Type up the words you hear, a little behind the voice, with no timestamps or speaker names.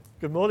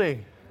Good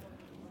morning.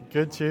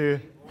 Good to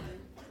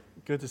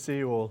see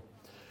you all.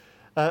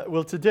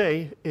 Well,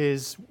 today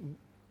is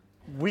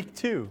week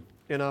 2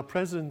 in our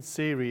present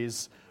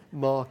series,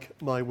 Mark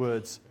My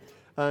Words.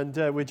 And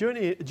we're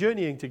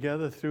journeying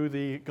together through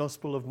the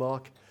Gospel of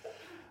Mark.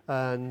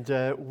 And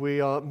we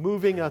are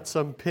moving at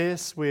some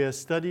pace. We are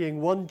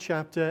studying one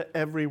chapter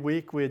every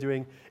week. We're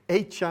doing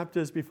 8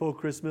 chapters before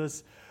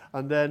Christmas,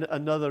 and then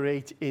another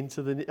 8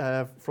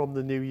 into from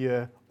the new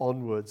year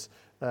onwards.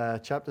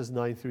 Chapters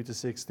 9 through to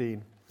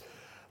 16.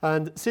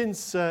 And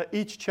since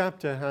each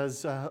chapter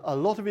has a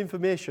lot of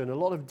information, a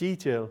lot of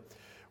detail,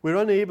 we're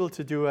unable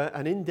to do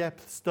an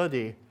in-depth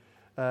study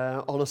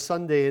on a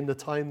Sunday in the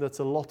time that's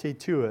allotted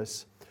to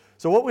us.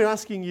 So what we're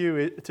asking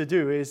you to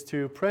do is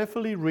to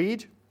prayerfully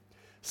read,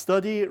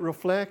 study,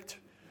 reflect,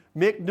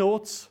 make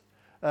notes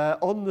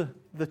on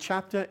the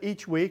chapter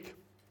each week,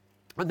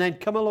 and then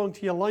come along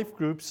to your life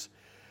groups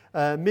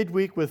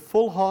midweek with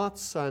full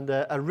hearts and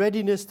a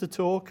readiness to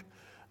talk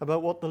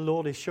about what the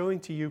Lord is showing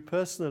to you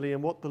personally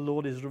and what the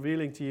Lord is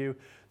revealing to you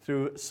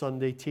through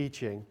Sunday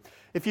teaching.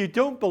 If you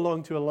don't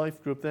belong to a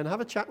life group, then have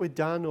a chat with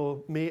Dan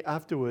or me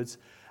afterwards,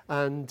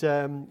 and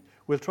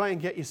we'll try and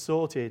get you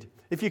sorted.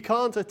 If you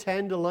can't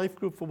attend a life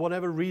group for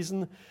whatever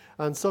reason,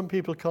 and some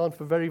people can't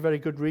for very, very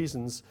good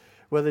reasons,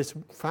 whether it's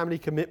family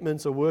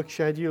commitments or work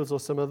schedules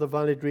or some other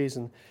valid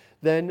reason,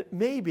 then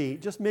maybe,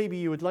 just maybe,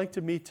 you would like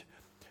to meet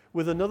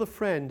with another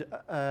friend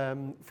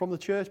from the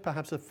church,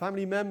 perhaps a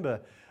family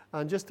member,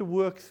 and just to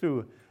work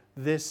through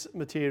this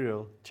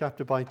material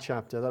chapter by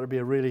chapter. That would be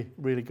a really,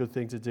 really good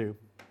thing to do.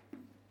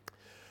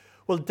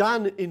 Well,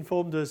 Dan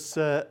informed us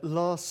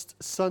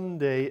last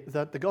Sunday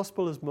that the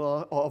Gospel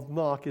of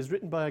Mark is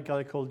written by a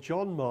guy called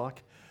John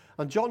Mark.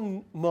 And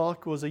John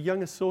Mark was a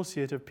young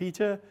associate of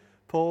Peter,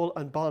 Paul,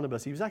 and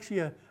Barnabas. He was actually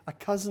a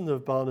cousin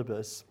of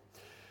Barnabas.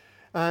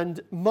 And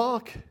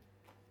Mark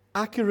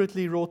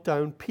accurately wrote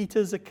down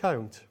Peter's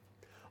account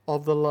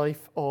of the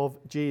life of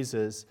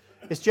Jesus.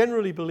 It's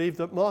generally believed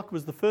that Mark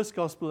was the first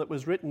gospel that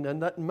was written,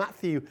 and that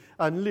Matthew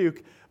and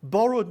Luke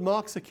borrowed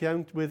Mark's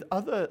account with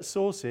other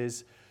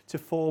sources to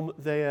form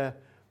their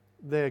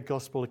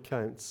gospel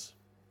accounts.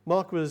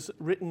 Mark was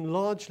written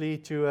largely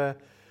to a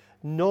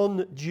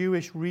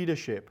non-Jewish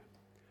readership,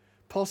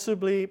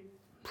 probably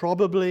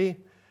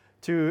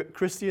to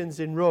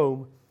Christians in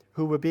Rome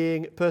who were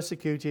being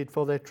persecuted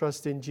for their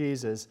trust in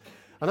Jesus.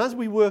 And as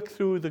we work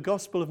through the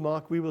Gospel of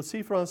Mark, we will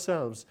see for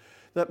ourselves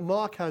that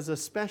Mark has a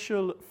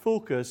special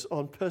focus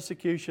on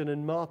persecution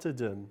and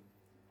martyrdom.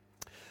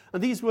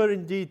 And these were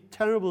indeed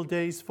terrible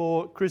days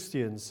for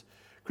Christians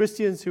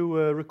who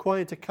were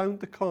required to count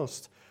the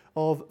cost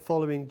of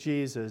following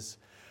Jesus.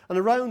 And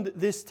around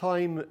this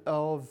time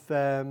of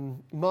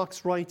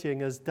Mark's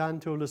writing, as Dan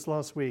told us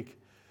last week,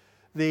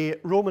 the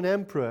Roman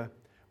emperor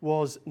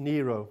was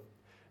Nero.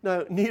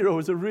 Now, Nero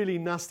was a really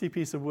nasty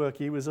piece of work.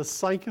 He was a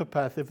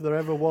psychopath, if there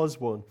ever was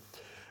one.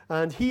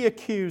 And he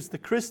accused the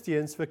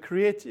Christians for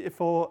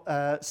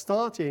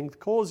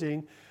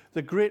causing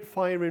the Great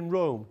Fire in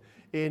Rome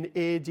in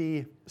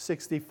AD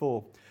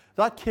 64.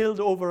 That killed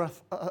over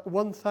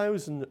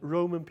 1,000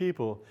 Roman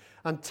people,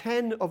 and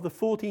 10 of the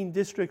 14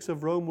 districts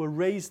of Rome were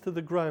razed to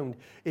the ground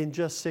in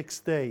just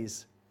 6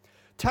 days.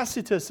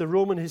 Tacitus, a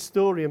Roman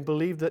historian,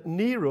 believed that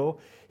Nero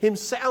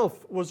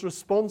himself was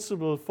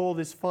responsible for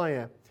this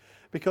fire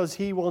because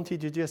he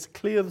wanted to just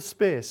clear the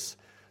space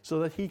so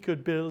that he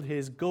could build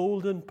his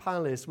golden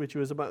palace, which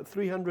was about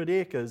 300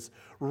 acres,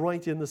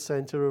 right in the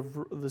center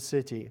of the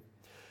city.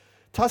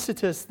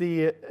 Tacitus,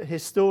 the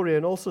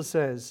historian, also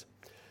says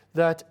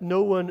that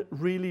no one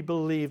really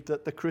believed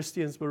that the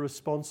Christians were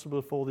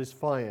responsible for this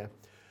fire,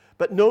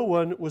 but no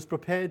one was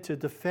prepared to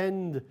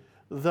defend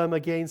them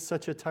against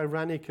such a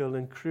tyrannical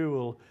and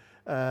cruel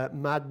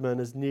madman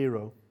as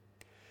Nero.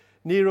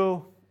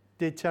 Nero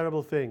did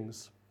terrible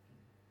things,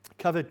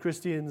 covered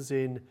Christians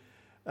in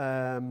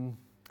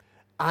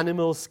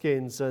animal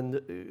skins,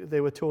 and they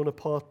were torn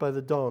apart by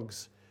the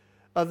dogs.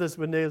 Others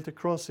were nailed to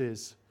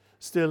crosses.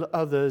 Still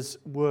others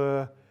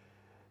were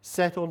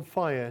set on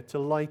fire to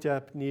light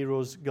up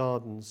Nero's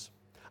gardens.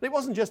 And it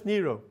wasn't just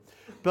Nero,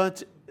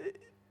 but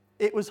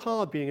it was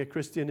hard being a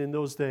Christian in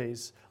those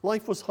days.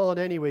 Life was hard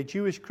anyway.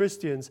 Jewish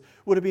Christians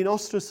would have been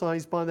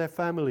ostracized by their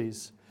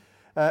families,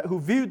 who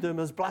viewed them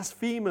as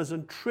blasphemers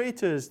and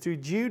traitors to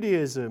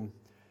Judaism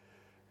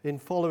in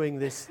following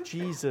this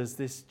Jesus,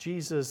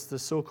 the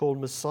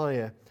so-called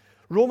Messiah.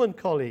 Roman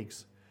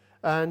colleagues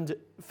and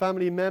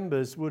family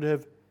members would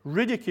have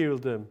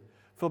ridiculed them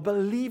for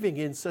believing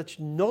in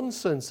such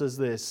nonsense as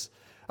this.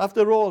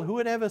 After all, who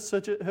had ever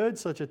heard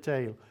such a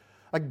tale?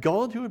 A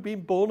God who had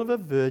been born of a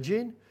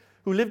virgin,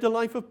 who lived a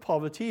life of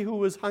poverty, who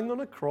was hung on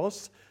a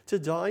cross to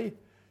die?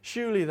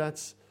 Surely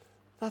that's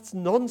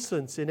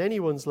nonsense in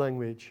anyone's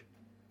language.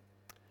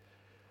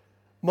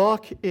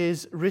 Mark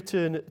is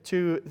written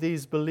to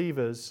these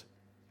believers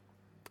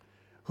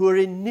who are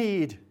in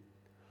need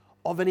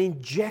of an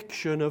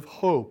injection of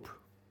hope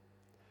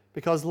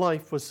because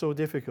life was so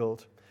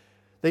difficult.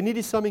 They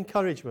needed some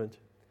encouragement.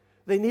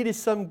 They needed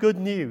some good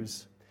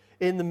news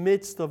in the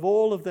midst of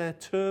all of their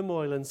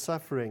turmoil and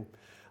suffering.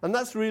 And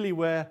that's really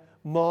where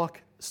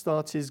Mark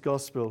starts his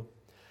gospel.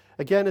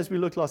 Again, as we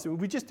looked last week,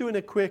 we're just doing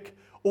a quick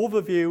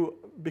overview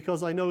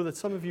because I know that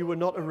some of you were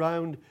not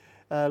around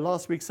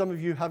last week. Some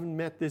of you haven't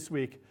met this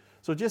week.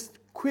 So just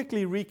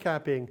quickly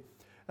recapping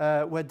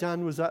where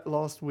Dan was at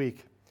last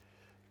week.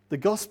 The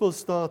gospel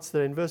starts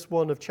there in verse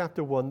 1 of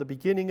chapter 1, the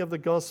beginning of the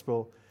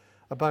gospel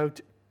about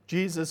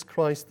Jesus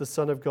Christ, the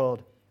Son of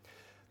God.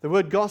 The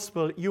word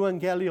gospel,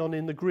 euangelion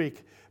in the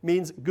Greek,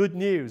 means good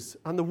news.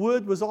 And the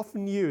word was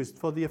often used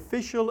for the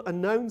official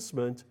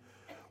announcement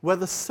where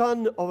the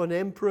son of an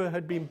emperor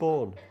had been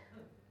born.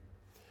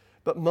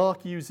 But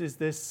Mark uses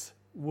this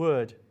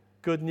word,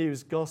 good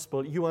news,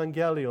 gospel,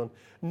 euangelion,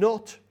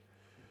 not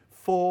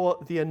for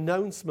the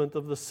announcement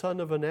of the son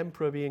of an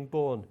emperor being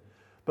born,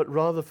 but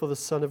rather for the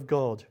Son of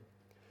God.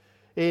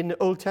 In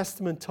Old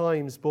Testament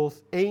times,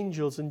 both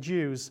angels and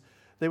Jews,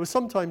 they were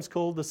sometimes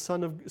called the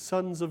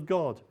sons of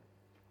God.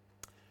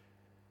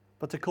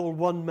 But to call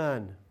one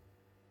man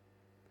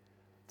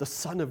the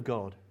Son of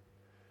God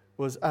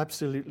was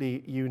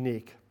absolutely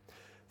unique.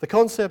 The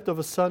concept of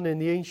a son in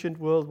the ancient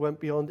world went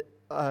beyond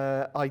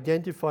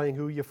identifying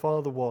who your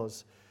father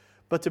was.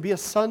 But to be a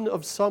son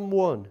of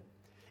someone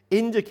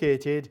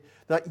indicated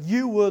that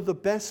you were the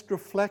best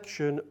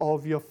reflection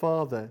of your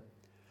father.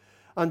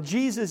 And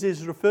Jesus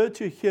is referred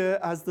to here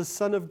as the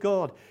Son of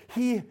God.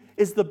 He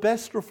is the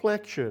best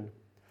reflection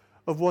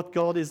of what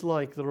God is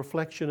like, the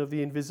reflection of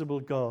the invisible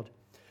God.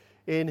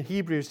 In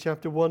Hebrews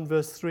chapter 1,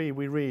 verse 3,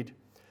 we read,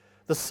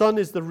 "The Son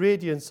is the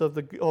radiance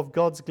of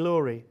God's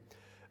glory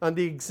and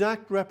the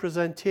exact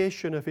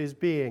representation of his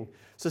being,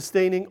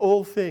 sustaining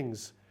all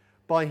things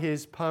by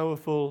his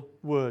powerful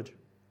word."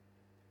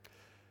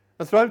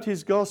 And throughout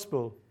his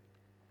gospel,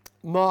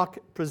 Mark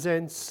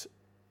presents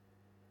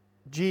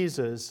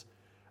Jesus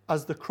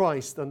as the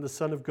Christ and the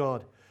Son of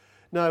God.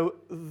 Now,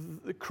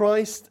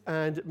 Christ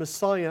and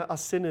Messiah are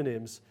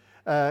synonyms.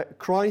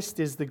 Christ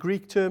is the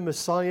Greek term,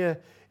 Messiah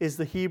is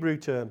the Hebrew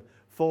term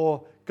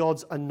for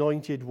God's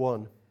anointed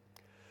one.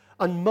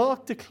 And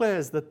Mark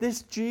declares that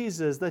this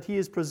Jesus that he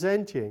is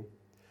presenting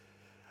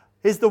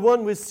is the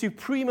one with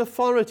supreme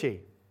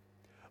authority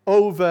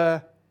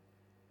over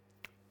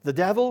the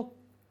devil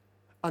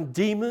and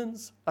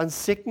demons and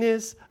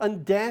sickness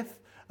and death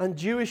and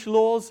Jewish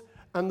laws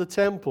and the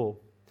temple.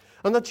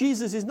 And that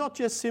Jesus is not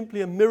just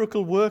simply a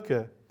miracle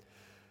worker,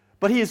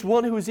 but he is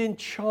one who is in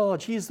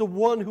charge. He is the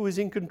one who is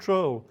in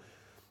control.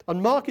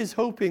 And Mark is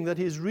hoping that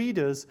his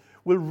readers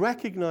will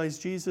recognize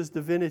Jesus'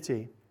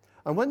 divinity.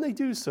 And when they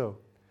do so,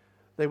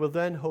 they will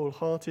then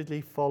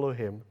wholeheartedly follow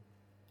him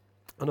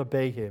and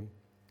obey him.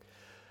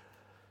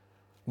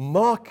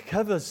 Mark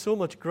covers so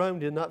much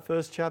ground in that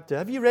first chapter.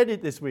 Have you read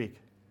it this week?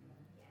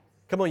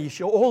 Come on,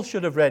 you all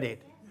should have read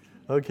it.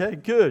 Okay,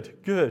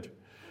 good.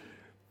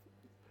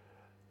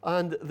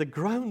 And the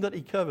ground that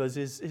he covers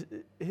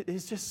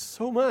is just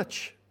so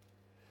much.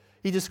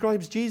 He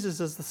describes Jesus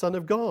as the Son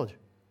of God.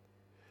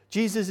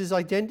 Jesus is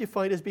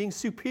identified as being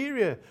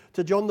superior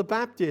to John the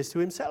Baptist, who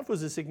himself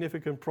was a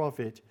significant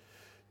prophet.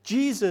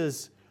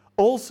 Jesus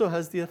also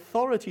has the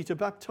authority to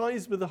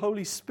baptize with the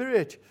Holy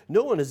Spirit.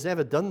 No one has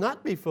ever done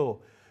that before.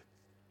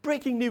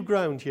 Breaking new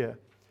ground here.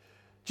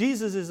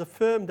 Jesus is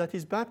affirmed at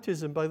his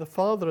baptism by the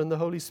Father and the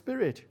Holy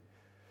Spirit.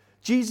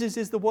 Jesus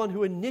is the one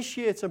who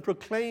initiates and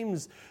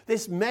proclaims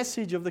this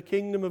message of the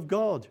kingdom of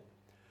God.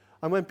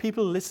 And when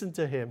people listen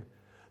to him,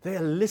 they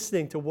are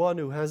listening to one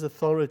who has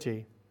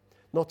authority,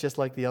 not just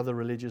like the other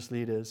religious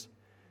leaders.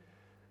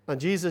 And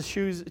Jesus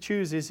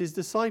chooses his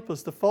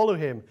disciples to follow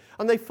him.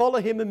 And they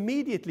follow him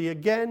immediately,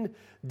 again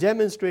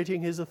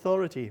demonstrating his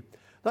authority.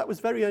 That was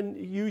very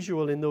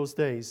unusual in those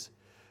days.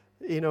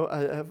 You know,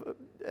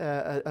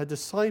 a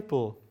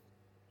disciple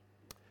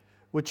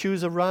would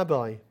choose a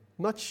rabbi.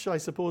 Much, I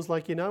suppose,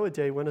 like in our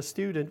day when a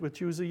student would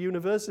choose a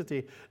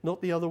university,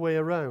 not the other way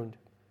around.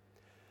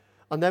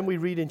 And then we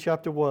read in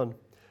chapter 1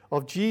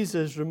 of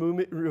Jesus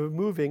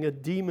removing a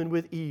demon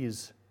with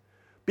ease.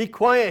 "Be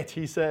quiet,"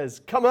 he says,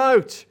 "come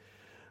out."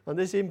 And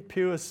this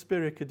impure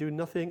spirit could do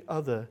nothing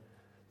other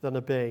than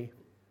obey.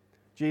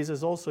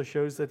 Jesus also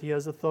shows that he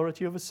has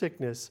authority over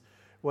sickness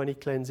when he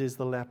cleanses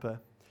the leper.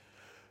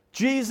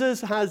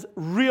 Jesus has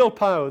real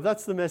power.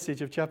 That's the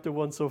message of chapter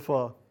 1 so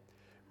far.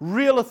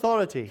 Real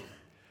authority.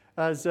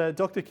 As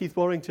Dr. Keith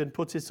Warrington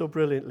puts it so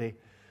brilliantly,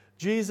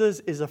 Jesus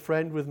is a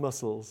friend with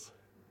muscles.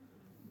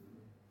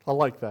 I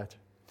like that.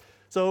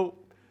 So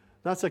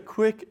that's a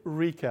quick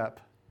recap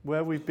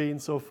where we've been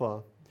so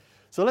far.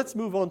 So let's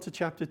move on to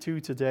chapter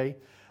 2 today.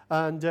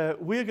 And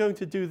we're going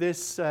to do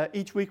this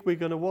each week. We're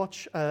going to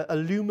watch a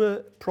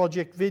Luma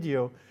Project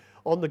video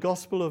on the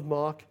Gospel of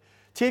Mark,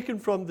 taken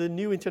from the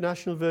New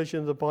International Version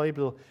of the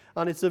Bible.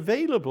 And it's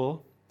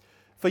available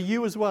for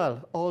you as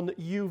well on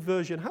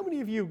YouVersion. How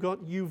many of you got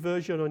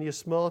YouVersion on your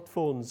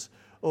smartphones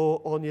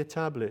or on your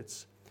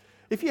tablets?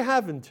 If you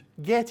haven't,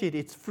 get it.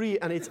 It's free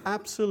and it's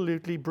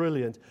absolutely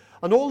brilliant.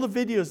 And all the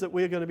videos that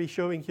we're going to be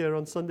showing here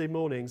on Sunday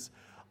mornings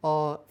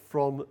are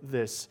from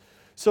this.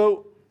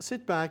 So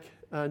sit back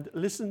and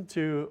listen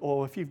to,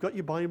 or if you've got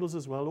your Bibles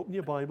as well, open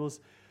your Bibles,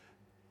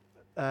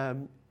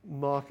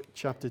 Mark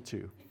chapter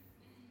 2.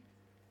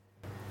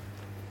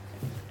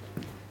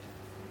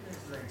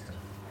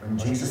 When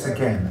Jesus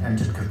again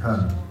entered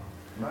Capernaum,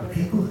 the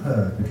people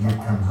heard that he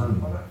had come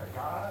home.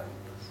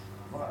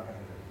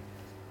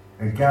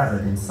 They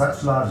gathered in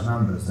such large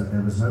numbers that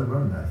there was no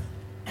room left,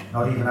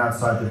 not even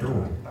outside the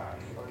door.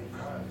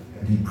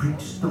 And he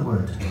preached the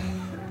word to them.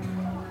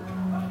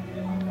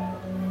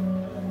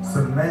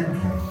 Some men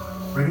came,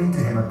 bringing to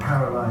him a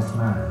paralyzed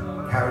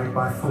man, carried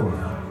by 4 of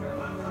them.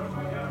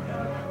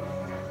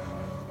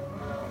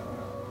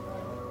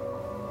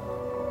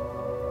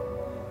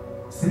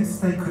 Since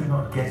they could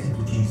not get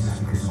into Jesus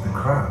because of the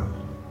crowd,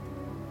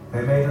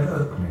 they made an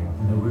opening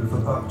in the roof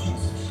above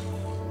Jesus.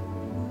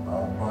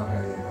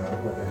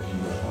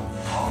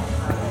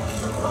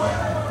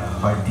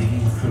 By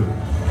digging through it,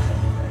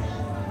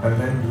 and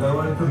then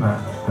lowered the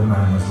mat the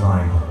man was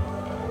lying on.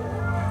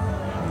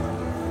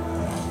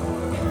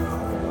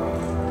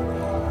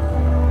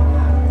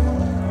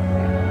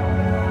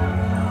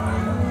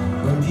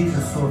 When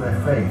Jesus saw their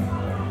faith,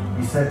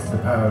 he said to the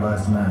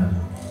paralyzed man,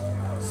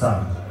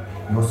 "Son,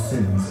 your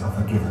sins are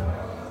forgiven."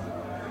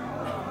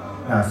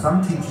 Now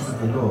some teachers of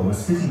the law were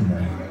sitting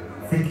there,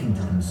 thinking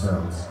to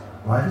themselves,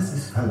 "Why does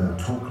this fellow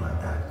talk like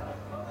that?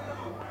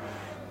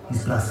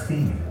 He's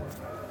blaspheming.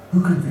 Who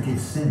can forgive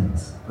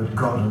sins but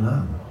God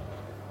alone?"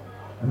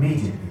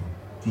 Immediately,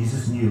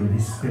 Jesus knew in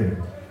his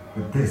spirit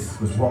that this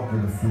was what they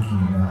were thinking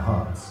in their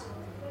hearts.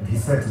 And he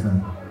said to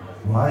them,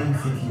 "Why are you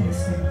thinking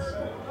these things?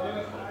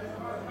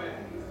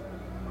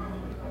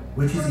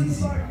 Which is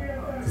easier,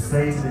 to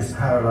say to this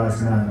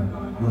paralyzed man,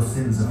 'Your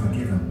sins are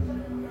forgiven,'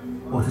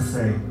 or to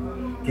say,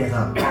 'Get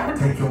up,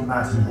 take your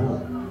mat and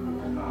walk'?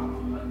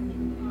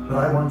 But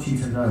I want you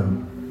to know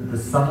that the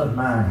Son of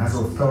Man has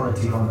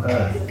authority on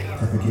earth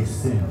to forgive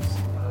sins."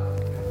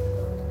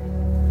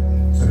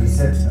 So he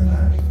said to the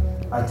man,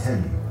 "I tell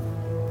you,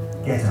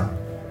 get up,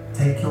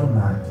 take your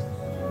mat,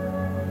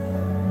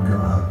 and go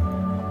home."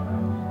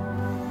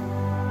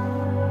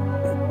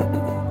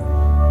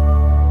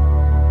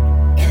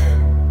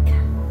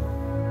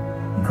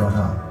 He got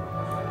up,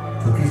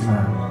 took his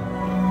mat,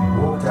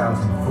 and walked out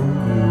in full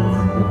view of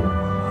them all.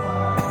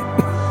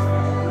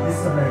 This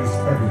amazed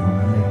everyone,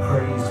 and they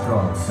praised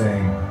God,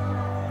 saying,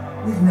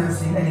 "We've never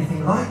seen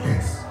anything like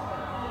this."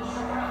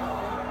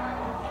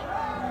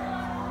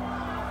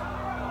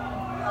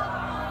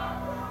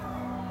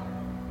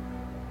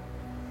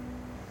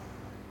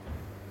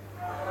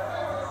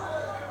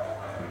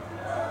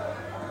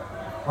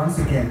 Once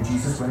again,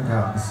 Jesus went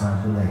out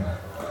beside the lake.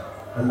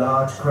 A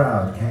large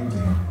crowd came to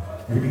him,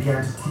 and he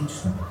began to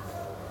teach them.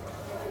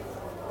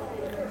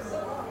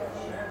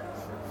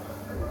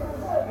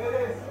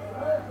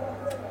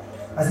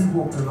 As he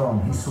walked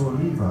along, he saw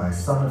Levi,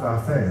 son of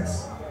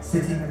Alphaeus,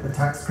 sitting at the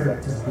tax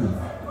collector's booth.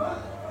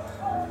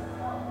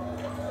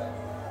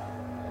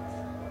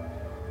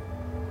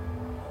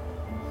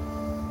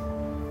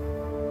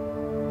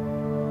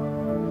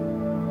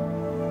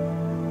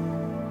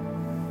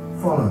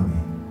 "Follow me,"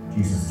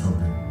 Jesus told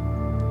him.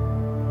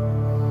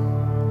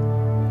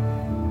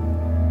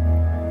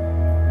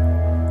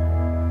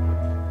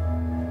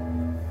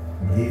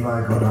 And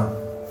Levi got up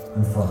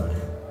and followed him.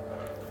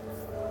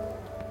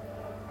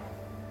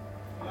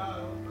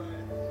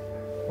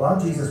 While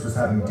Jesus was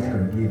having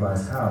dinner at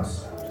Levi's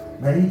house,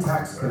 many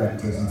tax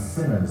collectors and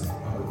sinners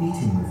were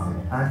eating with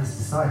him and his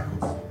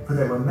disciples, for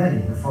there were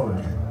many who followed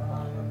him.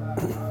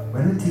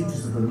 When the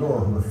teachers of the law,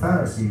 who were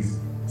Pharisees,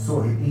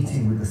 saw him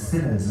eating with the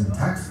sinners and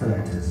tax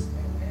collectors,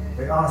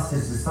 they asked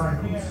his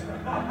disciples,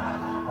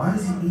 "Why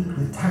does he eat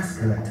with tax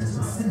collectors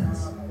and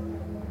sinners?"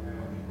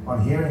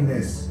 On hearing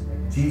this,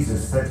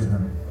 Jesus said to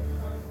them,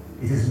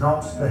 "It is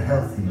not the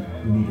healthy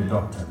who need a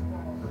doctor,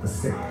 but the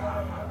sick.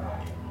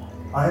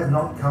 I have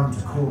not come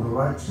to call the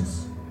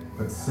righteous,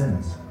 but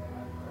sinners."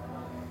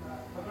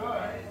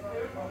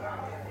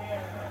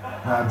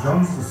 Now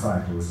John's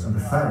disciples and the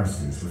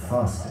Pharisees were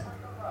fasting.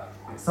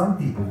 Some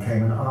people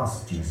came and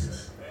asked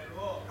Jesus,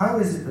 "How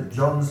is it that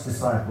John's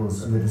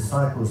disciples and the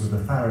disciples of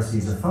the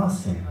Pharisees are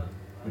fasting,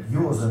 but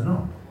yours are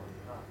not?"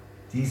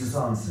 Jesus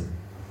answered,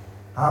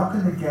 "How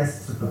can the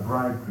guests of the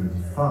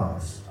bridegroom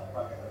fast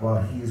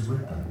while he is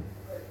with them?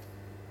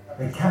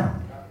 They cannot,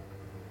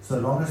 so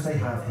long as they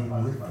have him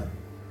with them.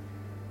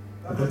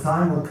 But the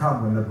time will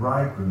come when the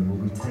bridegroom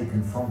will be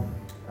taken from them,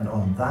 and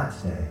on that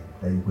day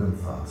they will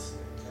fast.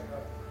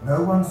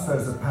 No one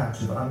sews a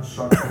patch of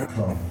unshrunken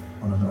cloth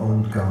on an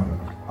old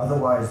garment,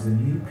 otherwise the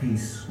new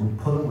piece will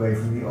pull away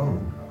from the old,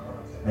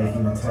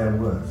 making the tear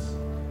worse.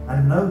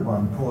 And no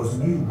one pours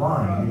new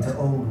wine into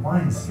old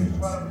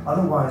wineskins,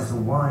 otherwise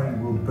the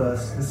wine will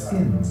burst the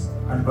skins,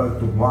 and both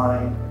the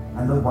wine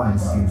and the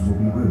wineskins will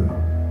be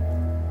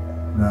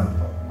ruined. No,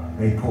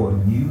 they pour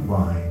new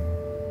wine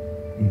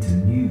into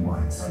new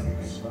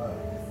wineskins."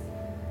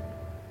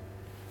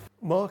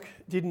 Mark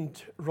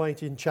didn't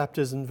write in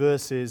chapters and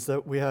verses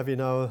that we have in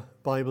our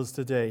Bibles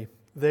today.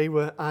 They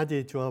were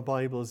added to our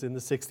Bibles in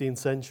the 16th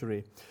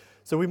century.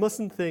 So we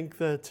mustn't think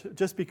that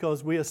just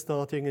because we are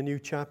starting a new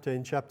chapter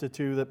in chapter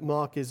 2 that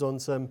Mark is on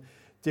some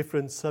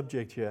different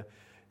subject here.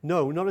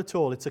 No, not at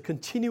all. It's a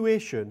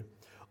continuation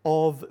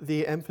of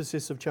the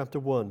emphasis of chapter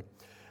 1.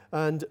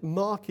 And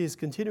Mark is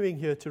continuing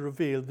here to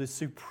reveal the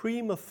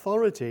supreme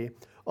authority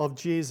of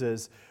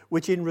Jesus,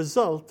 which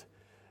results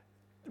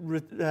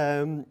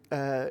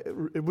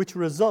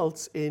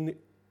in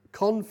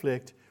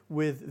conflict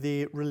with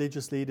the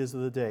religious leaders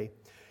of the day.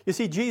 You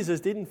see,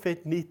 Jesus didn't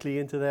fit neatly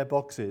into their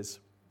boxes.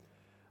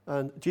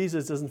 And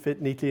Jesus doesn't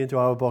fit neatly into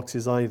our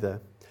boxes either.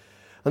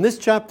 And this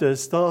chapter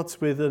starts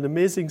with an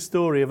amazing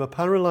story of a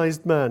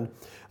paralyzed man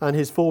and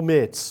his 4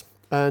 mates.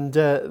 And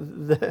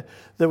there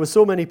were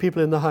so many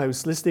people in the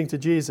house listening to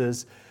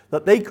Jesus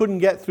that they couldn't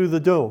get through the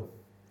door.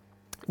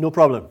 No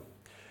problem.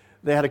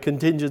 They had a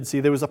contingency.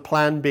 There was a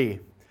plan B.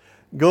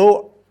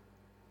 Go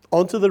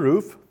onto the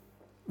roof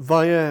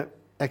via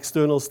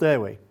external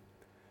stairway.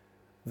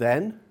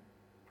 Then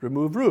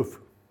remove roof.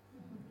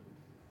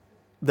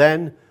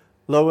 Then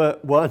lower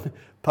one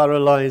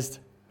paralyzed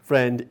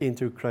friend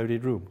into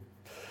crowded room.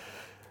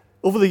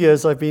 Over the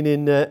years, I've been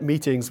in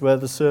meetings where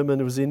the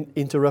sermon was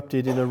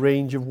interrupted in a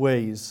range of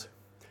ways,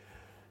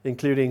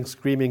 including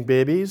screaming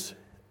babies,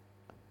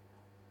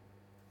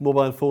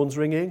 mobile phones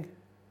ringing,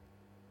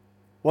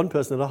 one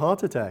person had a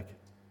heart attack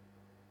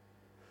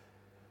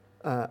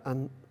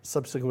and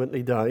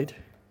subsequently died.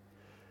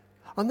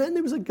 And then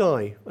there was a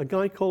guy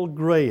called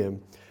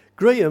Graham.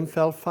 Graham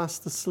fell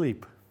fast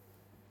asleep.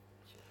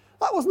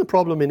 That wasn't a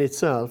problem in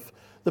itself.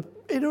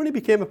 It only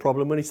became a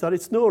problem when he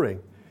started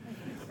snoring.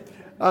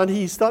 And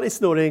he started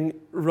snoring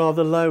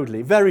rather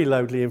loudly, very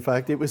loudly in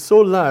fact. It was so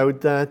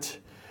loud that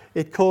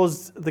it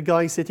caused the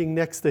guy sitting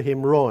next to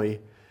him, Roy,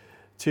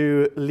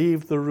 to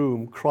leave the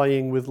room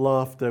crying with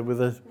laughter with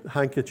a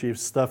handkerchief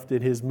stuffed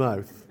in his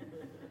mouth.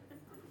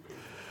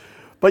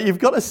 But you've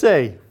got to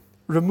say,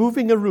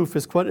 removing a roof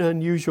is quite an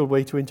unusual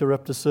way to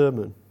interrupt a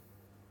sermon.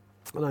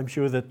 And I'm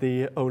sure that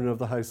the owner of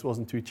the house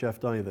wasn't too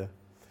chuffed either.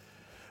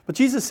 But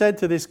Jesus said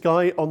to this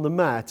guy on the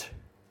mat,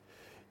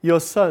 your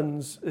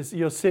sins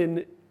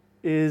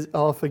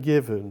are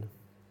forgiven.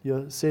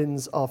 Your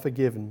sins are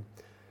forgiven.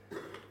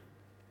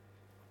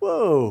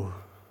 Whoa,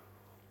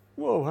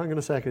 hang on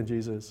a second,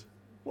 Jesus.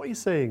 What are you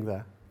saying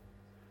there?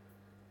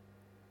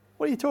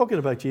 What are you talking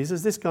about,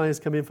 Jesus? This guy has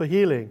come in for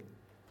healing.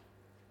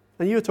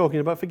 And you're talking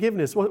about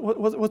forgiveness.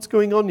 What's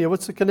going on here?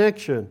 What's the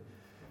connection?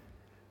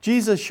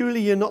 Jesus,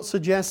 surely you're not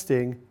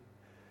suggesting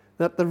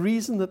that the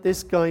reason that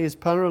this guy is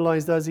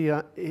paralyzed as he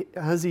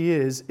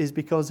is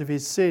because of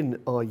his sin,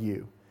 are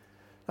you?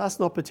 That's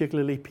not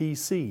particularly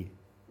PC.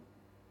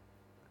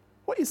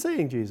 What are you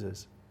saying,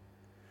 Jesus?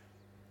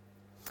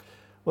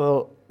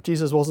 Well,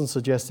 Jesus wasn't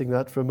suggesting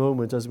that for a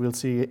moment, as we'll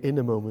see in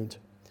a moment.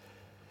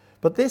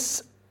 But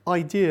this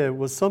idea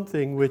was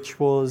something which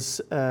was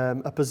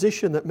a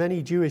position that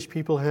many Jewish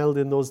people held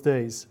in those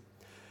days.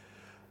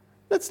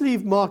 Let's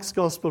leave Mark's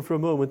gospel for a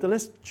moment and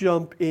let's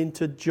jump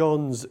into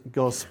John's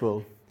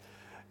gospel.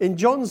 In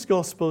John's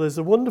gospel is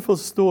a wonderful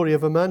story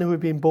of a man who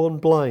had been born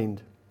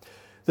blind.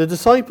 The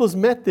disciples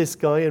met this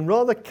guy and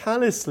rather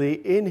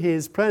callously in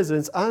his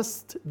presence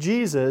asked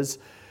Jesus,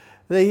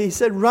 he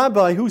said,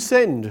 Rabbi, who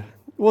sinned?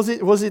 Was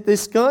it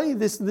this guy,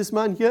 this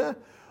man here?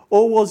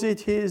 Or was it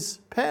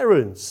his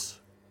parents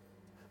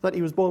that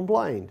he was born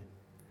blind?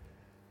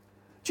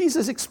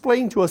 Jesus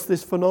explained to us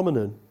this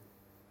phenomenon.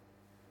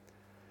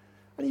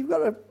 And you've got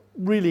to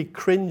really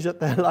cringe at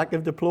their lack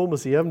of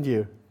diplomacy, haven't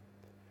you?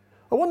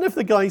 I wonder if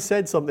the guy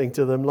said something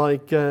to them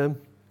like,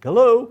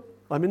 hello,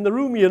 I'm in the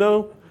room, you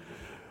know.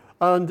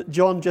 And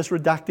John just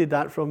redacted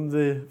that from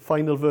the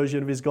final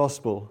version of his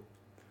gospel.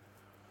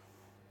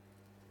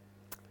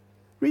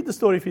 Read the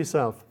story for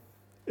yourself.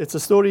 It's a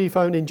story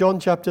found in John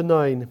chapter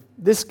 9.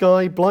 This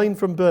guy, blind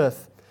from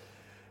birth,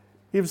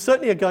 he was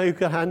certainly a guy who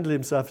could handle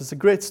himself. It's a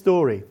great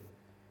story.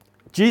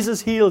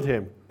 Jesus healed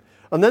him.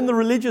 And then the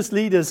religious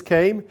leaders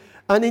came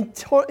and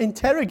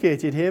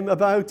interrogated him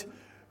about,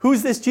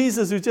 who's this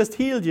Jesus who just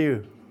healed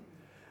you?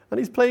 And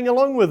he's playing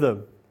along with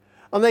them.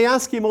 And they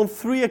ask him on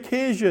 3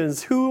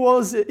 occasions, who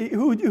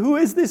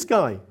is this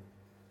guy?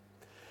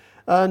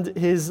 And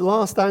his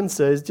last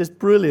answer is just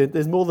brilliant.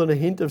 There's more than a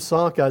hint of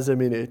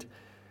sarcasm in it.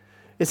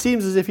 It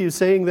seems as if he was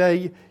saying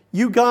there,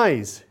 you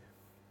guys,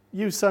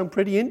 you sound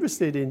pretty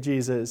interested in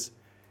Jesus.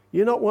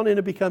 You're not wanting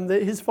to become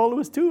his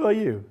followers too, are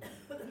you?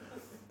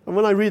 And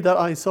when I read that,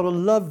 I sort of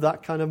love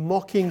that kind of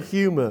mocking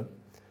humor.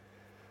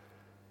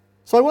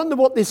 So I wonder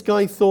what this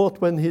guy thought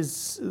when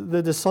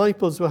the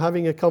disciples were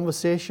having a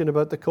conversation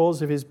about the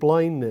cause of his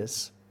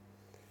blindness.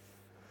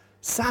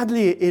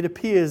 Sadly, it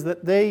appears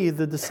that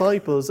the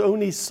disciples,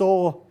 only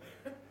saw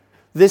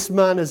this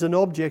man as an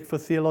object for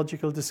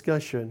theological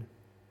discussion.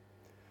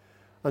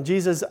 And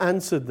Jesus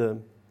answered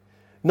them,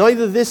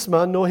 neither this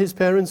man nor his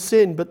parents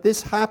sinned, but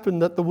this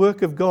happened that the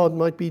work of God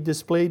might be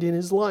displayed in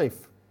his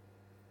life.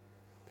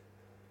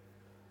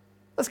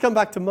 Let's come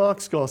back to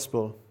Mark's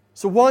gospel.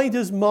 So why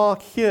does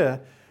Mark here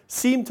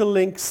seem to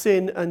link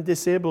sin and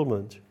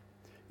disablement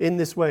in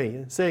this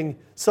way, saying,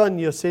 son,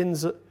 your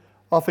sins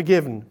are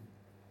forgiven?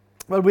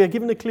 Well, we are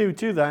given a clue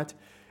to that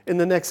in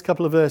the next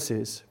couple of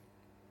verses.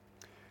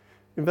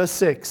 In verse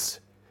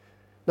 6,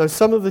 now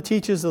some of the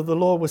teachers of the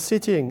law were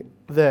sitting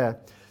there,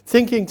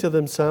 thinking to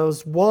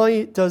themselves,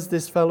 why does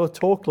this fellow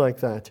talk like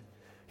that?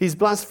 He's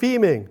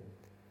blaspheming.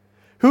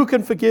 Who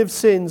can forgive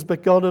sins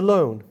but God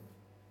alone?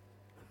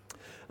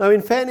 Now,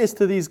 in fairness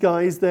to these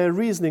guys, their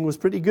reasoning was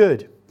pretty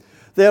good.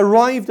 They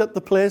arrived at the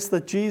place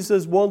that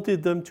Jesus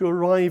wanted them to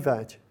arrive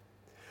at.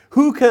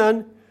 Who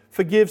can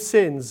forgive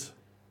sins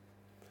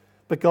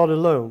but God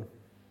alone?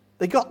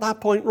 They got that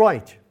point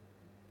right.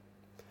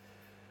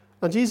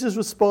 And Jesus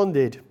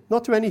responded,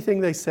 not to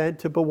anything they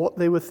said, but what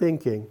they were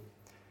thinking.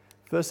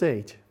 Verse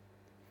 8.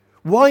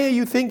 Why are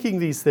you thinking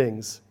these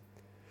things?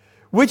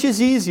 Which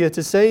is easier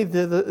to say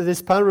to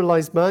this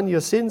paralyzed man, your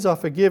sins are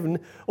forgiven,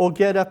 or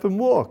get up and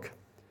walk?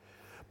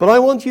 But I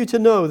want you to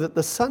know that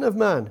the Son of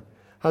Man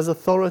has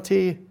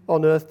authority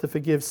on earth to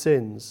forgive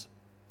sins.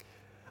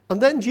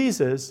 And then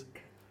Jesus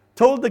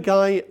told the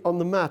guy on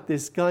the mat,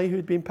 this guy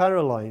who'd been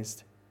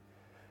paralyzed,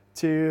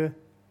 to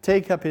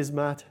take up his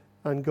mat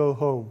and go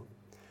home.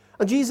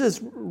 And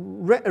Jesus'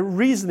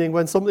 reasoning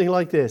went something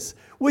like this.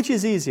 Which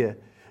is easier?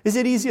 Is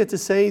it easier to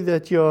say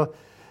that you're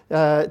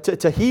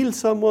to heal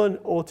someone,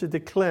 or to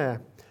declare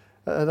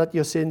that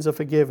your sins are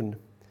forgiven?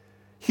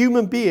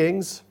 Human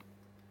beings,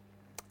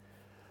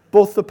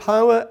 both the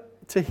power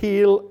to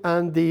heal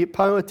and the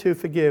power to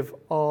forgive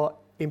are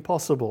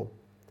impossible.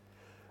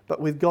 But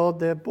with God,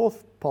 they're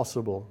both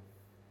possible.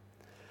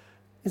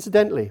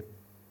 Incidentally,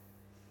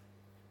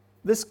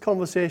 this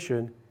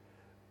conversation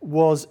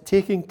was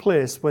taking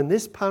place when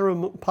this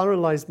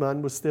paralyzed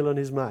man was still on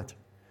his mat,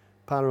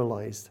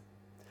 paralyzed.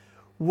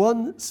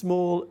 One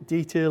small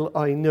detail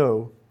I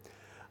know,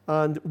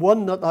 and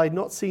one that I'd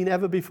not seen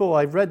ever before.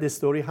 I've read this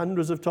story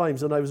hundreds of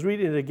times, and I was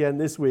reading it again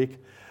this week,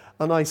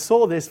 and I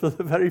saw this for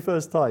the very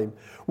first time.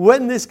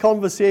 When this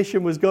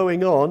conversation was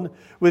going on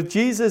with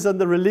Jesus and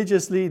the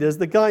religious leaders,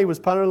 the guy was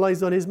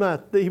paralyzed on his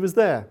mat. He was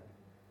there.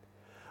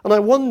 And I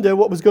wonder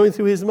what was going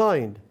through his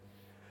mind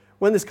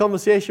when this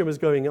conversation was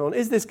going on.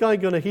 Is this guy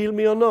going to heal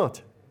me or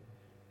not?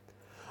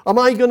 Am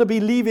I going to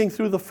be leaving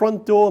through the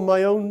front door on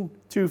my own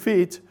 2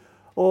 feet,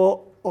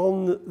 or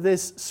on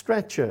this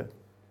stretcher?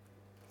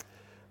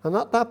 And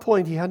at that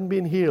point, he hadn't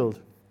been healed.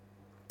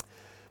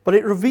 But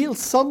it reveals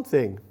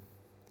something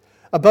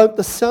about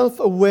the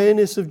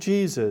self-awareness of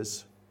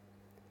Jesus.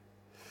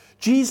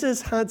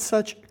 Jesus had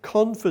such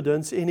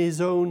confidence in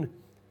his own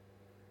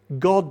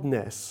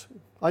godness.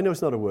 I know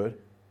it's not a word,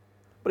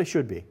 but it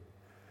should be.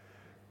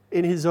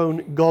 In his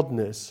own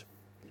godness.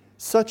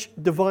 Such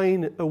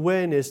divine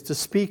awareness to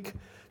speak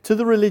to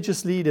the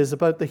religious leaders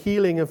about the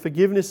healing and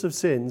forgiveness of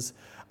sins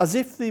as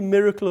if the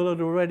miracle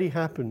had already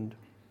happened.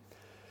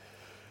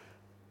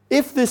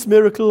 If this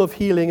miracle of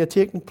healing had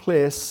taken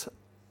place,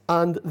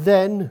 and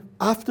then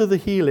after the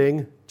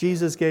healing,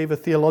 Jesus gave a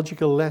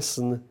theological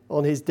lesson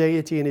on his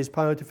deity and his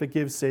power to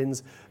forgive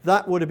sins,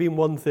 that would have been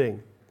one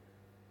thing.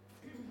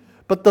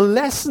 But the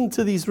lesson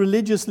to these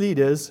religious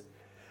leaders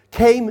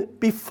came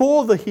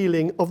before the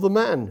healing of the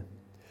man,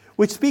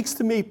 which speaks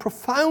to me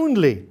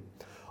profoundly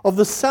of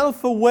the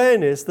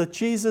self-awareness that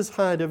Jesus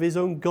had of his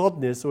own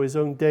godness or his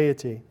own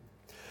deity.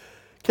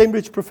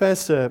 Cambridge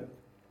professor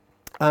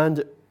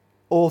and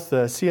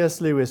author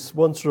C.S. Lewis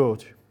once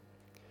wrote,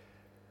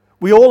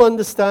 "We all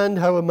understand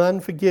how a man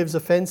forgives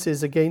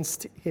offenses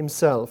against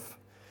himself.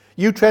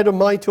 You tread on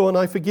my toe and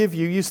I forgive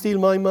you. You steal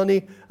my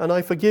money and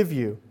I forgive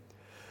you.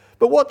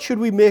 But what should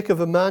we make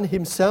of a man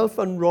himself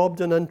unrobbed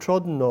and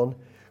untrodden on,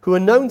 who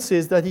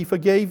announces that he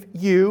forgave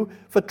you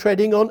for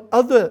treading on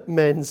other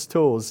men's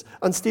toes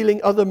and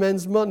stealing other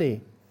men's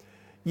money?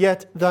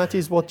 Yet that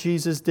is what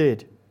Jesus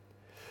did.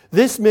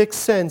 This makes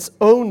sense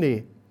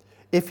only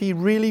if he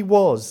really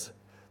was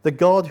the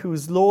God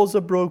whose laws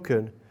are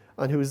broken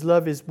and whose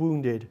love is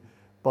wounded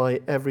by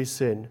every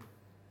sin."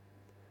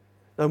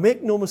 Now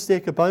make no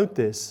mistake about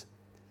this.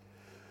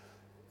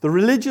 The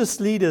religious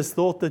leaders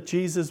thought that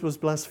Jesus was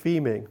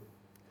blaspheming.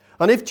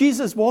 And if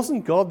Jesus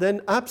wasn't God,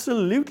 then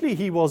absolutely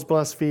he was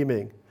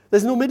blaspheming.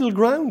 There's no middle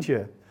ground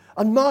here.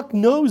 And Mark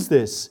knows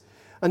this.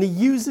 And he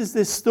uses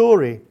this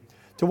story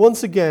to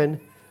once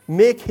again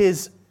make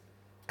his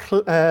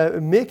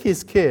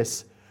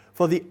case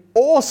for the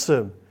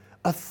awesome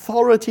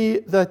authority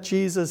that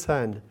Jesus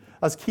had.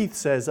 As Keith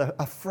says,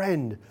 a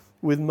friend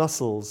with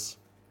muscles.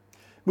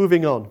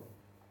 Moving on.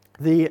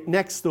 The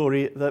next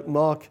story that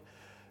Mark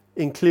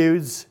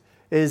includes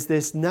is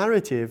this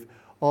narrative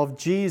of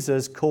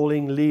Jesus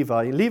calling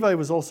Levi. Levi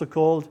was also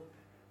called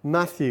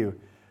Matthew,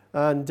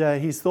 and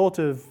he's thought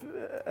of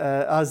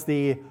as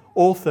the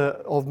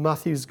author of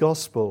Matthew's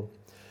Gospel.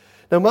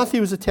 Now,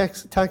 Matthew was a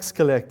tax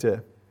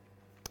collector,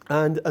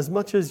 and as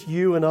much as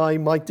you and I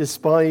might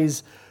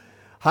despise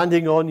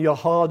handing on your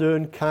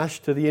hard-earned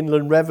cash to the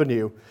Inland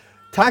Revenue,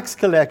 tax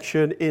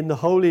collection in the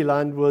Holy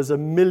Land was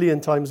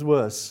 1,000,000 times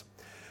worse.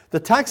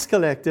 The tax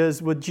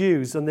collectors were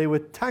Jews, and they were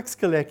tax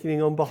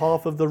collecting on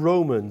behalf of the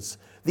Romans,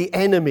 the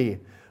enemy,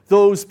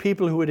 those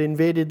people who had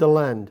invaded the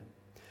land,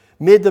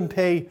 made them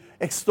pay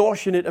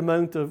extortionate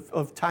amount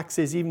of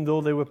taxes even though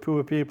they were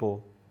poor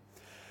people.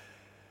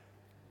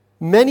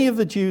 Many of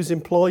the Jews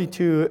employed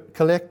to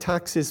collect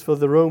taxes for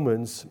the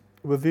Romans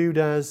were viewed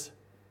as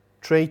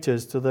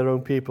traitors to their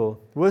own people.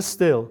 Worse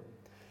still,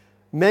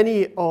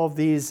 many of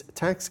these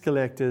tax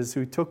collectors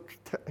who took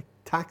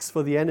tax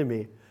for the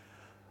enemy,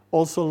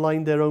 also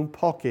lined their own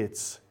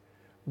pockets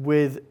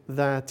with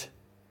that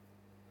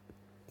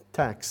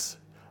tax,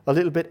 a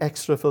little bit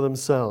extra for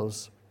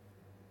themselves.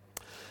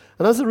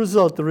 And as a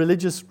result, the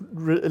religious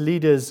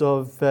leaders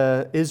of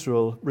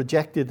Israel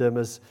rejected them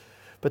as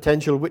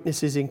potential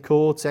witnesses in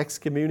courts,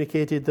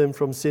 excommunicated them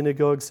from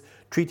synagogues,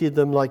 treated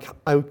them like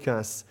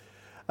outcasts.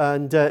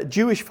 And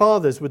Jewish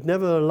fathers would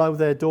never allow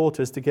their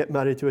daughters to get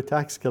married to a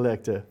tax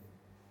collector.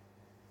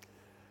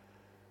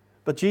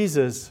 But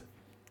Jesus,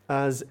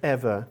 as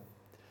ever,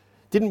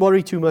 didn't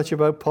worry too much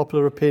about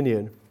popular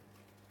opinion.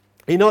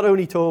 He not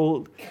only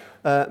told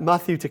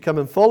Matthew to come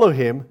and follow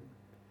him,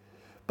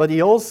 but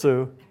he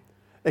also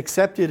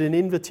accepted an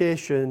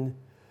invitation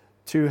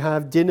to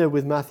have dinner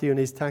with Matthew and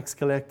his tax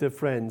collector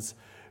friends,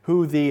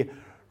 who the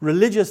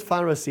religious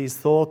Pharisees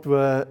thought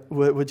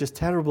were just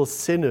terrible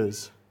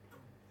sinners.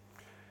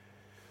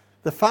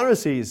 The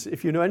Pharisees,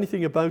 if you know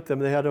anything about them,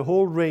 they had a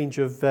whole range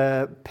of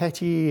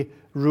petty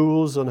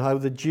rules on how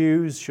the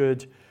Jews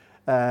should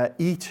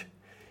eat.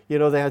 You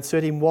know, they had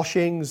certain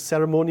washings,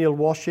 ceremonial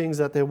washings,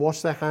 that they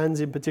wash their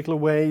hands in particular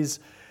ways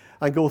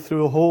and go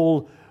through a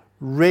whole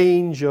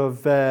range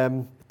of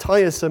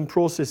tiresome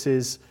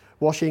processes,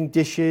 washing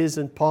dishes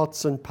and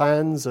pots and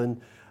pans and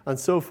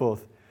so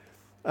forth.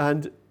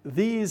 And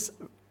these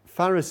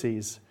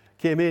Pharisees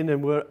came in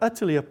and were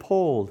utterly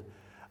appalled,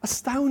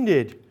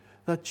 astounded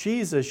that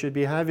Jesus should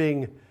be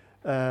having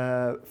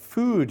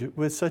food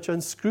with such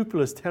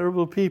unscrupulous,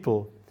 terrible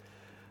people.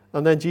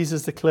 And then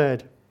Jesus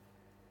declared,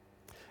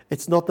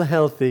 "It's not the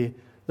healthy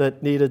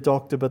that need a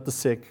doctor, but the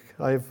sick.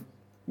 I have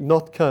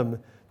not come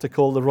to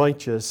call the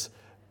righteous,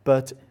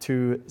 but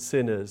to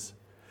sinners."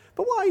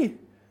 But why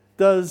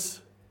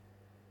does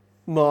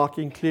Mark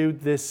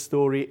include this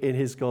story in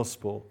his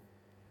gospel?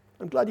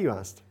 I'm glad you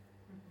asked.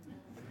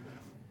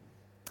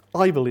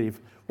 I believe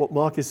what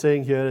Mark is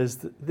saying here is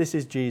that this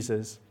is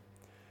Jesus.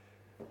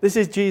 This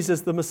is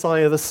Jesus, the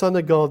Messiah, the Son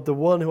of God, the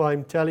one who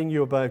I'm telling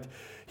you about.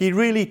 He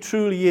really,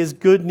 truly is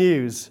good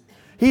news.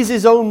 He's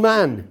his own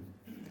man.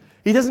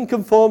 He doesn't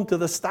conform to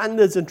the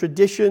standards and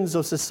traditions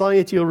of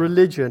society or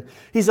religion.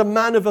 He's a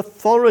man of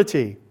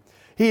authority.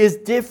 He is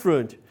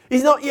different.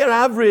 He's not your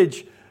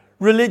average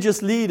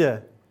religious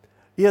leader.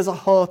 He has a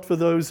heart for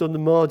those on the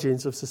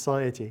margins of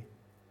society.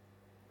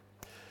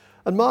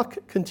 And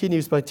Mark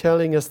continues by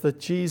telling us that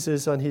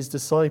Jesus and his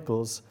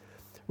disciples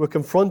were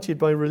confronted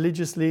by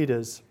religious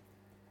leaders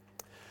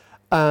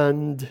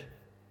and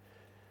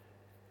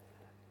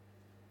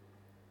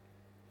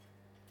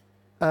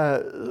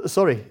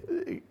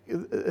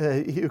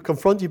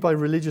confronted by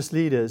religious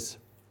leaders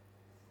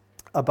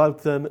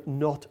about them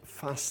not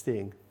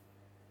fasting.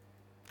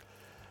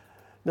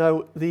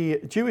 Now,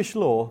 the Jewish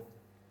law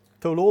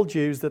told all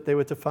Jews that they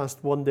were to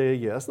fast one day a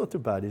year. That's not too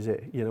bad, is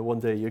it? You know, one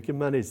day a year, you can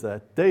manage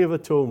that. Day of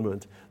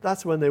Atonement,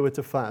 that's when they were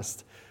to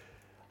fast.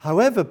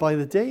 However, by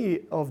the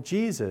day of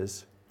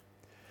Jesus,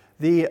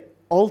 the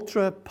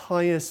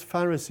ultra-pious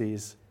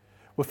Pharisees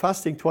were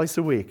fasting twice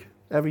a week,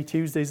 every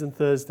Tuesdays and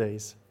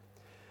Thursdays.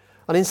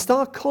 And in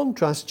stark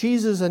contrast,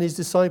 Jesus and his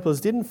disciples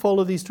didn't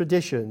follow these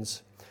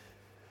traditions.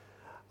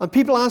 And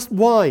people asked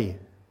why.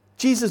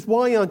 Jesus,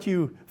 why aren't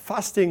you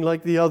fasting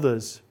like the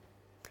others?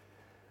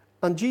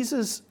 And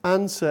Jesus'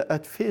 answer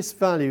at face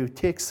value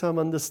takes some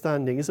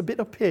understanding. It's a bit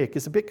opaque,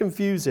 it's a bit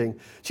confusing.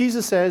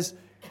 Jesus says,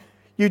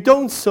 you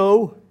don't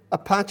sew a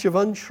patch of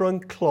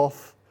unshrunk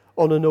cloth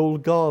on an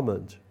old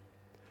garment,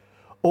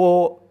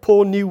 or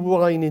pour new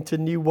wine into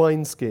new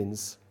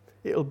wineskins.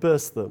 It'll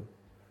burst them.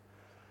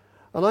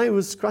 And I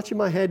was scratching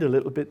my head a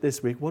little bit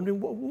this week, wondering,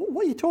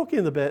 what are you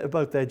talking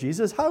about there,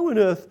 Jesus? How on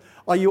earth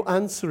are you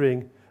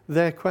answering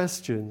their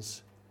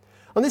questions?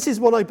 And this is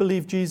what I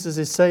believe Jesus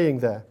is saying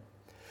there.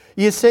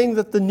 He is saying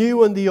that the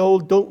new and the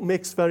old don't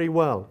mix very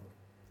well.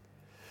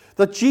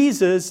 That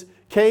Jesus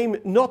came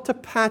not to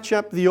patch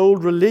up the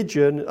old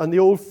religion and the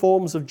old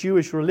forms of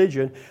Jewish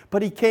religion,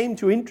 but he came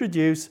to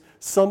introduce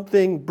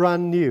something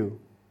brand new.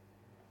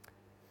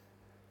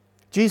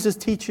 Jesus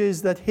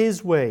teaches that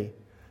his way,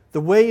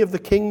 the way of the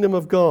kingdom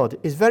of God,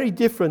 is very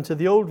different to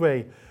the old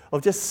way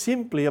of just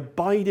simply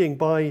abiding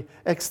by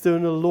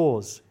external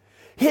laws.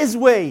 His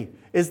way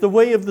is the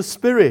way of the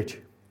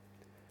Spirit,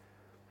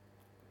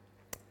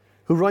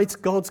 who writes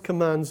God's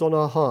commands on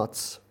our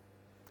hearts,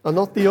 and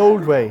not the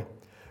old way,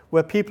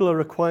 where people are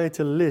required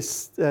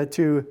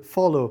to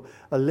follow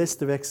a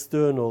list of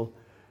external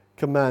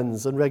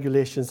commands and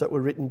regulations that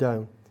were written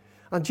down.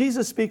 And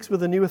Jesus speaks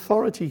with a new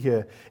authority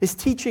here. His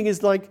teaching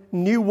is like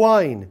new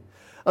wine,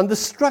 and the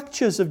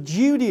structures of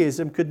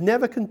Judaism could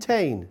never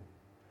contain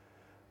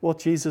what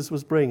Jesus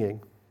was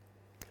bringing.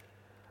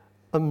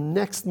 And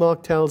next,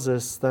 Mark tells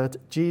us that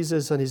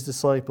Jesus and his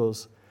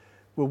disciples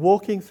were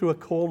walking through a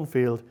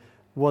cornfield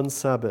one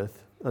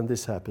Sabbath, and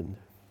this happened.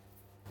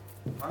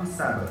 One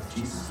Sabbath,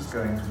 Jesus was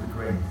going through the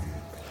grain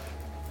field.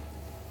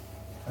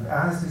 And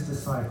as his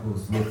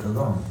disciples walked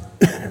along,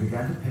 they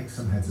began to pick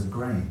some heads of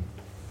grain.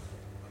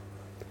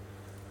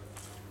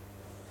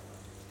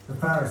 The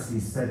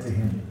Pharisees said to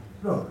him,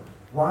 "Look,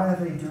 why are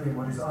they doing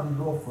what is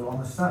unlawful on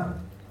the Sabbath?"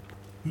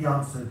 He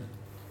answered,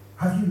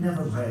 Have you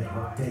never read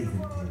what David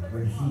did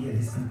when he and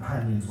his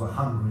companions were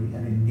hungry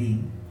and in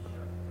need?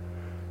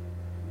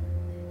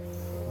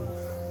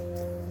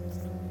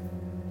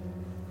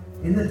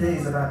 In the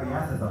days of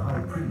Abiathar the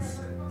high priest,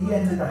 he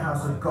entered the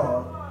house of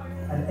God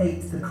and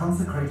ate the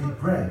consecrated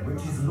bread,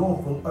 which is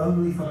lawful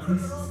only for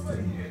priests to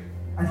eat.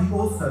 And he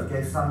also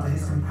gave some to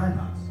his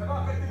companions.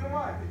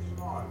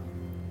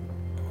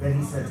 Then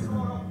he said to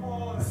them,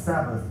 the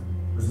Sabbath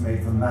was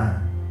made for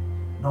man,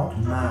 not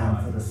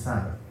man for the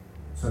Sabbath.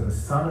 So the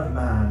Son of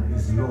Man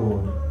is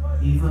Lord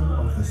even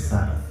of the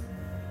Sabbath.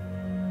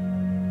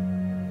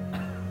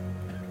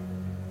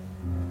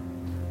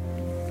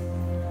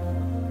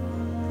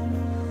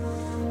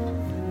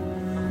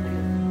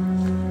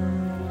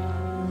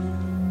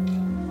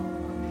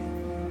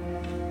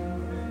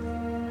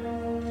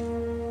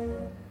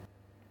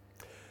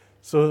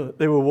 So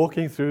they were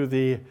walking through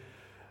the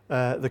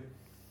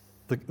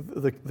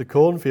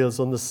cornfields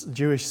on the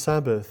Jewish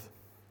Sabbath.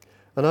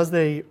 And as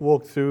they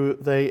walked through,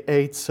 they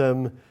ate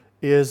some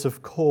ears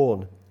of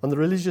corn. And the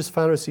religious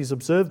Pharisees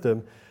observed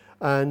them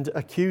and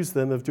accused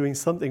them of doing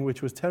something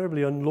which was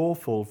terribly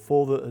unlawful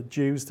for the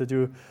Jews to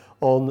do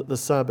on the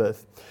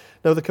Sabbath.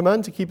 Now, the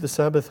command to keep the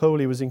Sabbath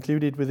holy was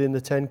included within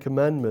the Ten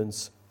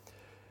Commandments.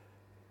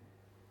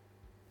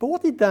 But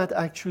what did that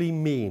actually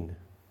mean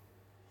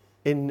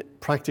in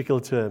practical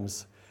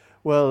terms?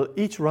 Well,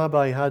 each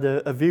rabbi had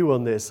a view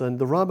on this, and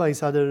the rabbis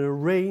had a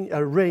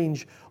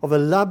range of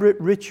elaborate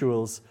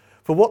rituals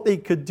for what they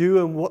could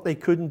do and what they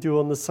couldn't do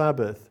on the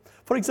Sabbath.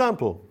 For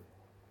example,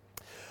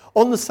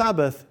 on the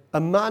Sabbath,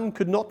 a man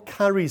could not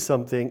carry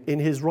something in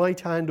his right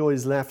hand or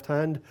his left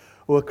hand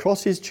or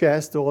across his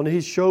chest or on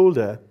his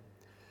shoulder,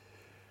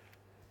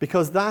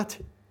 because that,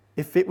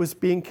 if it was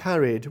being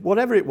carried,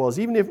 whatever it was,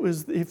 even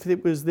if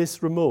it was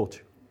this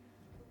remote,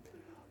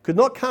 could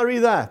not carry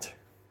that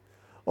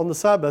on the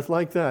Sabbath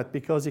like that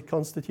because it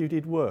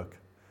constituted work.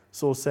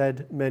 So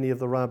said many of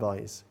the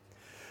rabbis.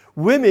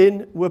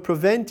 Women were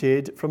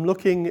prevented from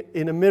looking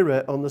in a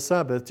mirror on the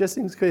Sabbath, just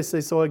in case they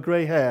saw a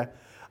grey hair,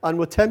 and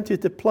were tempted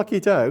to pluck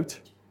it out,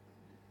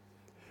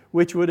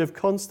 which would have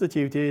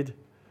constituted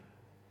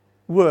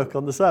work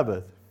on the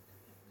Sabbath.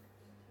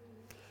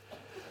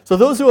 So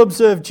those who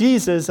observed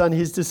Jesus and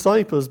his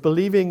disciples,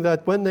 believing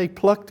that when they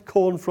plucked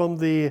corn from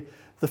the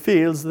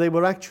fields, they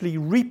were actually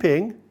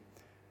reaping,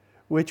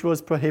 which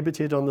was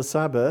prohibited on the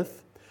Sabbath.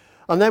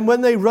 And then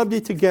when they rubbed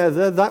it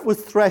together, that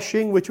was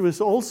threshing, which was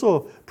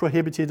also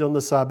prohibited on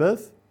the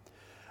Sabbath.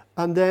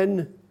 And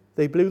then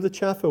they blew the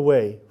chaff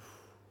away.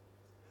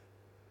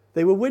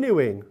 They were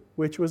winnowing,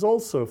 which was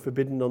also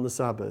forbidden on the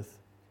Sabbath.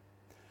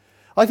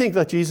 I think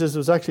that Jesus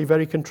was actually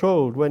very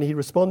controlled when he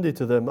responded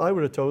to them. I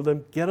would have told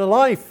them, get a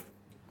life.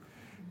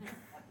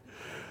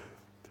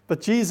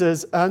 But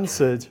Jesus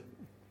answered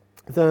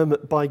them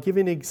by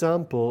giving an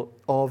example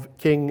of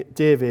King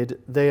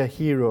David, their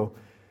hero,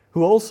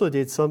 who also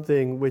did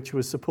something which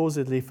was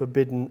supposedly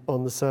forbidden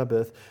on the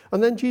Sabbath.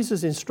 And then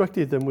Jesus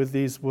instructed them with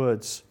these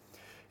words.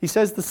 He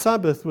says, the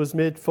Sabbath was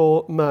made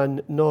for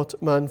man,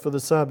 not man for the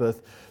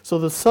Sabbath. So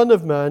the Son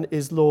of Man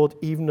is Lord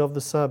even of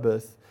the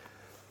Sabbath.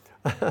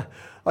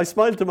 I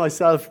smiled to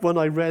myself when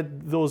I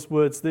read those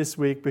words this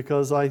week,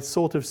 because I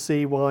sort of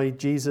see why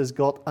Jesus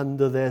got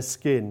under their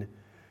skin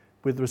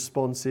with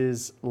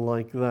responses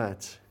like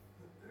that.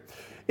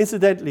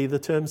 Incidentally, the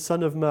term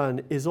Son of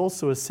Man is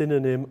also a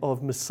synonym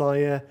of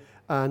Messiah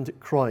and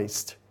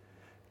Christ,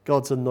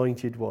 God's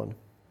anointed one.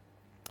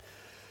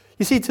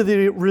 You see, to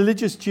the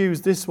religious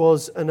Jews, this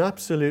was an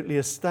absolutely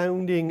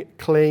astounding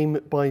claim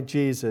by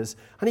Jesus.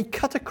 And he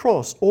cut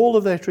across all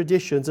of their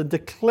traditions and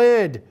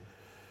declared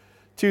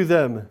to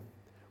them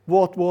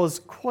what was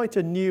quite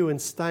a new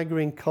and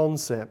staggering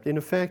concept. In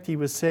effect, he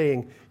was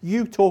saying,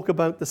 you talk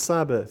about the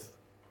Sabbath.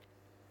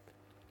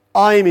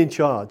 I'm in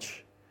charge.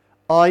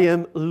 I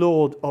am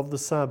Lord of the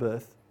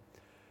Sabbath.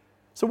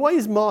 So why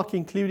is Mark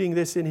including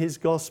this in his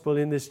gospel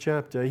in this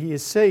chapter? He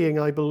is saying,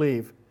 I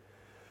believe,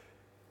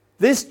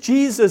 this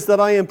Jesus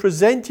that I am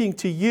presenting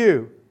to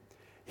you,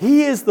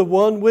 he is the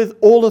one with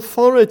all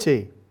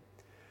authority.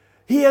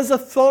 He has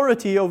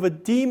authority over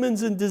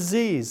demons and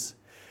disease.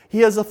 He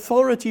has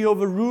authority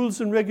over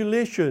rules and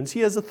regulations.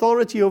 He has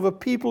authority over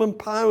people and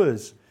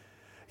powers.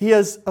 He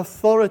has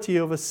authority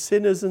over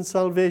sinners and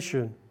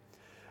salvation.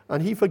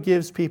 And he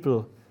forgives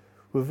people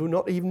who have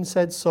not even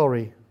said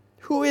sorry.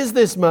 Who is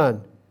this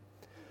man?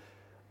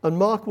 And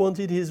Mark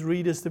wanted his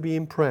readers to be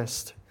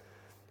impressed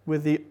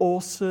with the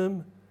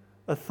awesome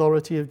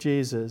authority of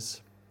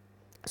Jesus,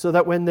 so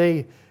that when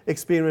they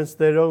experience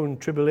their own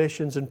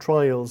tribulations and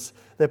trials,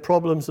 their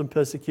problems and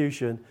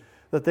persecution,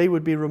 that they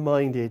would be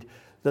reminded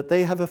that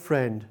they have a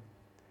friend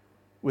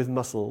with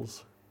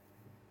muscles,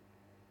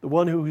 the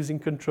one who is in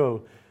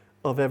control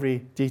of every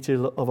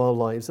detail of our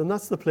lives. And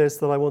that's the place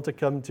that I want to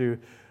come to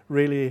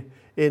really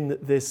in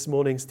this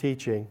morning's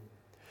teaching,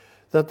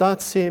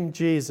 that same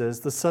Jesus,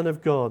 the Son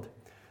of God,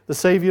 the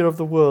Savior of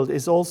the world,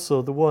 is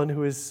also the one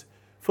who is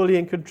fully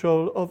in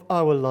control of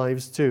our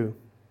lives too,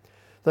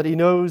 that he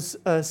knows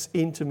us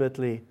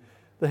intimately.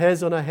 The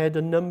hairs on our head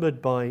are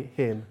numbered by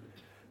him,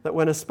 that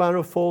when a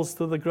sparrow falls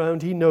to the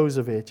ground, he knows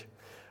of it,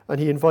 and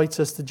he invites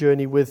us to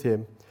journey with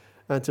him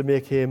and to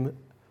make him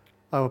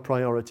our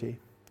priority.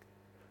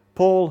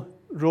 Paul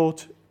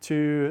wrote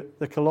to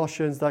the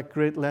Colossians, that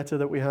great letter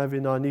that we have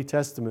in our New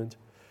Testament,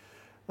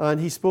 and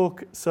he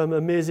spoke some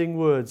amazing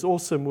words,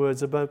 awesome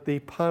words about the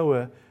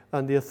power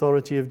and the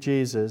authority of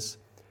Jesus.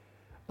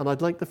 And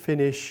I'd like to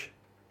finish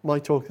my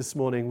talk this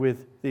morning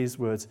with these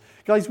words.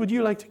 Guys, would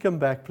you like to come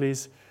back,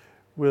 please?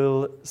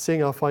 We'll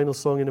sing our final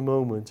song in a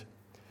moment.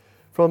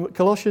 From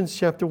Colossians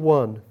chapter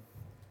 1.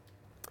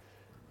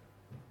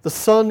 The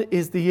Son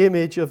is the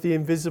image of the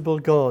invisible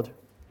God,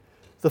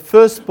 the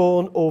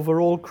firstborn over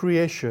all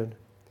creation.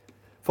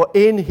 For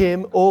in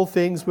him all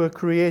things were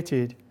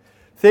created,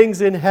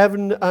 things in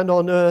heaven and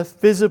on earth,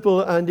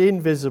 visible and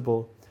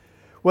invisible,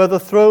 whether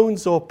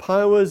thrones or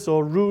powers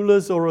or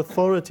rulers or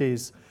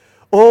authorities.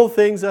 All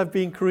things have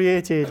been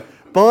created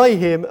by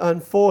him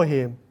and for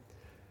him.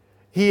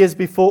 He is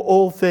before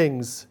all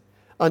things,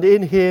 and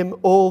in him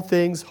all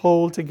things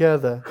hold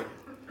together.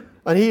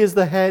 And he is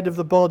the head of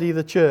the body,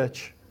 the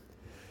church.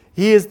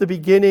 He is the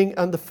beginning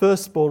and the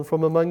firstborn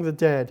from among the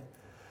dead,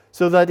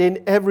 so that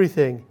in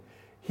everything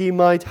he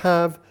might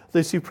have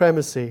the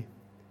supremacy.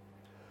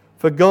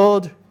 For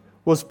God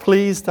was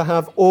pleased to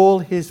have all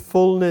his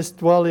fullness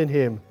dwell in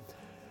him,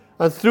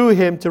 and through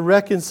him to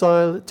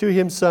reconcile to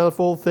himself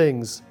all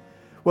things,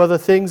 whether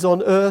things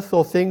on earth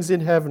or things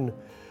in heaven,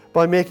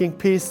 by making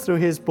peace through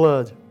his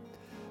blood,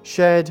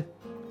 shed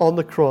on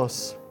the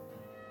cross.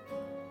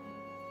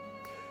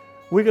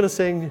 We're going to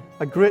sing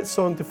a great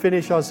song to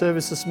finish our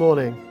service this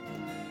morning.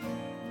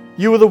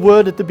 You were the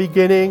Word at the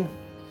beginning,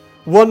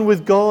 one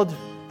with God,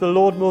 the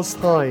Lord Most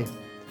High.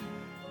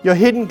 Your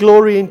hidden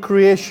glory in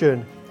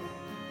creation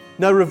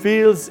now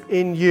reveals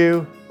in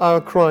you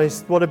our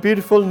Christ. What a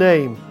beautiful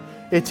name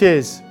it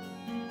is.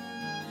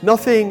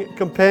 Nothing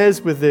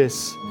compares with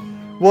this.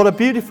 What a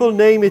beautiful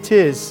name it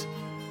is,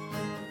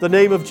 the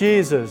name of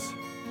Jesus.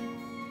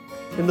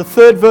 In the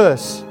third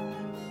verse,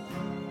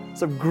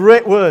 some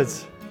great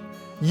words.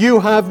 You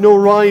have no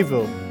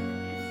rival.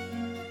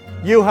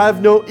 You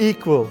have no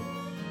equal.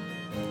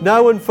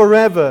 Now and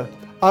forever,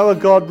 our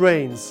God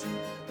reigns.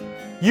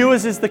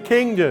 Yours is the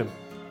kingdom.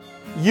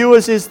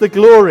 Yours is the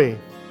glory.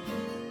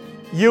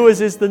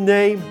 Yours is the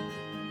name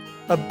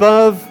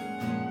above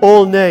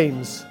all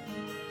names.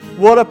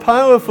 What a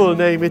powerful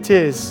name it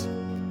is.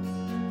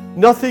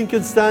 Nothing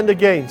can stand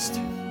against.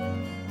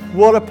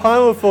 What a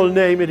powerful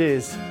name it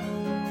is.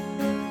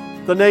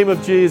 The name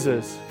of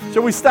Jesus.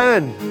 Shall we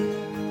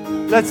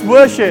stand? Let's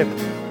worship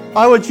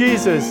our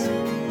Jesus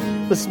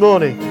this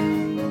morning.